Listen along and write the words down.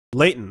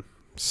Leighton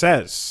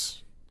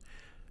says,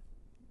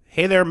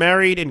 "Hey there,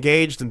 married,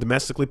 engaged, and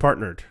domestically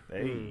partnered."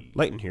 Hey.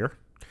 Leighton here.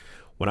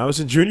 When I was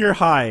in junior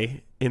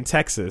high in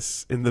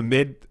Texas in the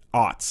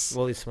mid-aughts,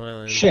 Willie's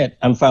smiling. Shit,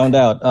 I'm found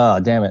out.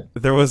 Oh, damn it.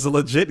 there was a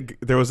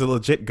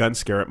legit gun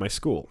scare at my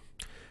school.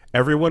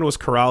 Everyone was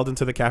corralled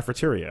into the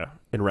cafeteria.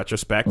 In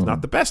retrospect,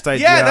 not the best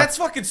idea. Yeah, that's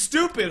fucking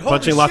stupid. Holy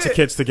bunching lots of shit.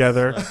 kids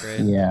together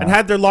Yeah. and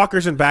had their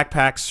lockers and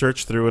backpacks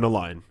searched through in a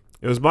line.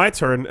 It was my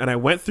turn, and I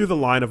went through the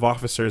line of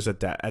officers at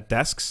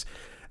desks,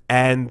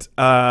 and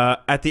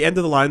at the end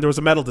of the line, there was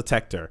a metal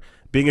detector.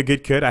 Being a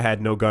good kid, I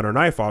had no gun or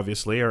knife,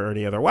 obviously, or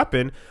any other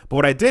weapon, but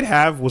what I did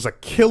have was a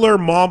killer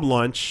mom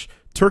lunch,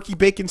 turkey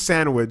bacon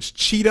sandwich,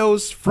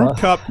 Cheetos, fruit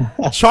cup,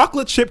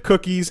 chocolate chip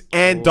cookies,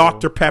 and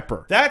Dr.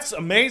 Pepper. That's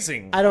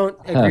amazing. I don't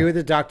agree with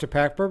the Dr.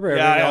 Pepper, but Yeah, I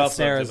everything else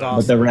also there do is that. But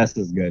awesome. the rest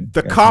is good.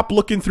 The cop,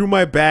 looking through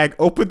my bag,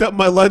 opened up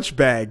my lunch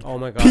bag, Oh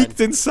my God.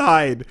 peeked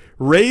inside,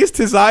 raised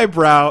his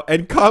eyebrow,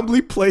 and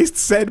calmly placed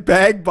said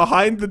bag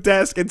behind the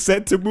desk and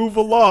said to move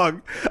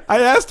along. I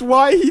asked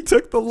why he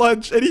took the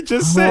lunch, and he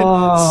just said,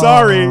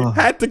 "Sorry,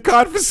 had to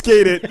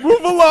confiscate it.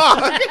 Move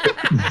along."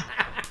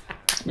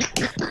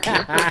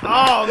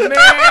 Oh,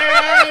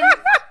 man.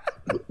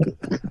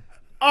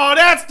 Oh,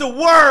 that's the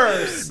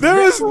worst. There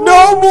is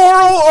no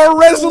moral or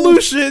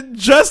resolution,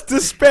 just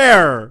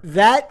despair.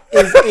 That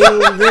is a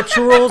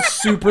literal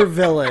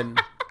supervillain.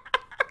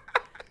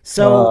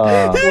 So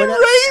He when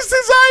raised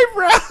his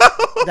eyebrow.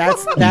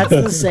 that's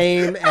the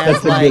same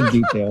as That's a big like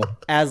detail.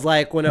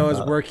 when I was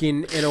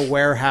working in a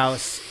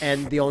warehouse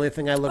and the only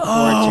thing I looked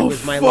forward to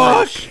was my fuck.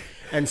 lunch,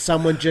 and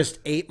someone just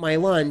ate my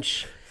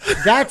lunch.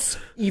 That's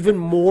even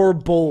more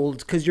bold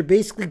because you're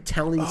basically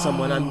telling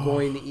someone I'm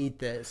going to eat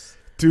this.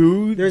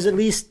 Dude, There's at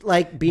least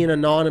like being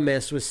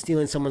anonymous with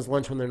stealing someone's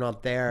lunch when they're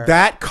not there.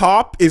 that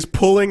cop is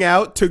pulling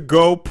out to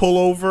go pull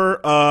over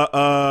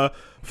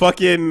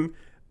fucking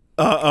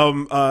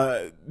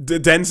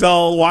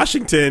Denzel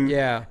Washington,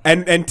 Yeah.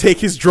 and take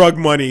his drug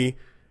money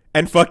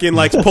and fucking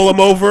like pull him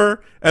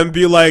over and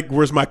be like,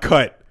 "Where's my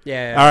cut?"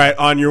 Yeah. All right,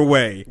 on your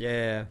way.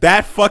 Yeah.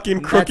 That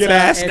fucking crooked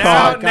ass it's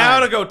cop. Now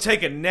to go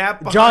take a nap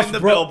behind Josh the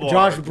billboard.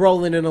 Josh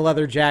Brolin in a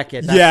leather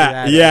jacket. That's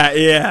Yeah, who that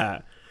is. yeah.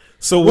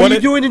 So What are you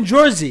doing in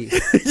Jersey?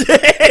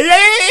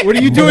 yeah. What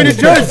are you doing in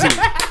Jersey?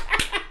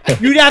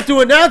 You'd have to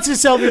announce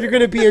yourself if you're going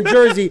to be in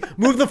Jersey.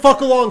 Move the fuck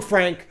along,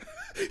 Frank.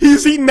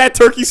 He's eating that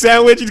turkey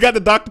sandwich. He's got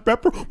the Dr.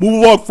 Pepper.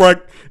 Move along, Frank.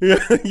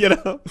 You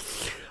know.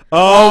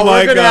 Oh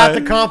my We're going to God. have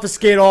to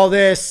confiscate all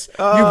this. You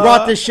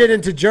brought this shit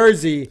into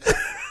Jersey.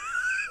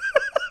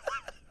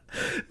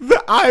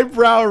 The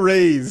eyebrow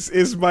raise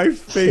is my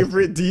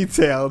favorite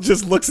detail.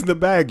 Just looks in the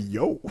bag.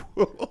 Yo.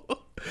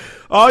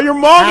 Oh, your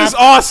mom is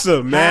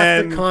awesome,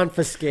 Have man. to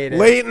confiscate it.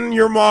 Leighton,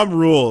 your mom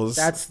rules.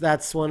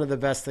 That's one of the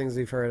best things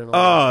we've heard in a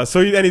while.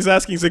 And he's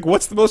asking, he's like,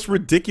 what's the most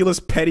ridiculous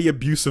petty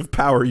abuse of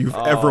power you've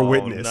ever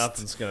witnessed?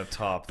 Nothing's gonna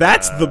top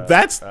That's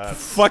that.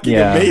 fucking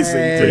Yeah. amazing,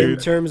 In dude.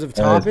 terms of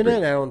That is topping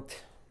pretty- it, I don't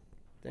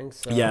think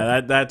so.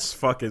 Yeah, that's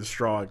fucking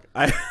strong.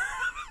 I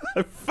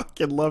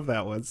fucking love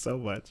that one so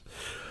much.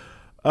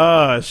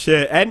 Oh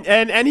shit.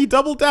 And he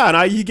doubled down.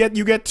 You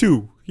get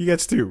two. He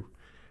gets two.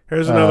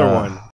 Here's another one.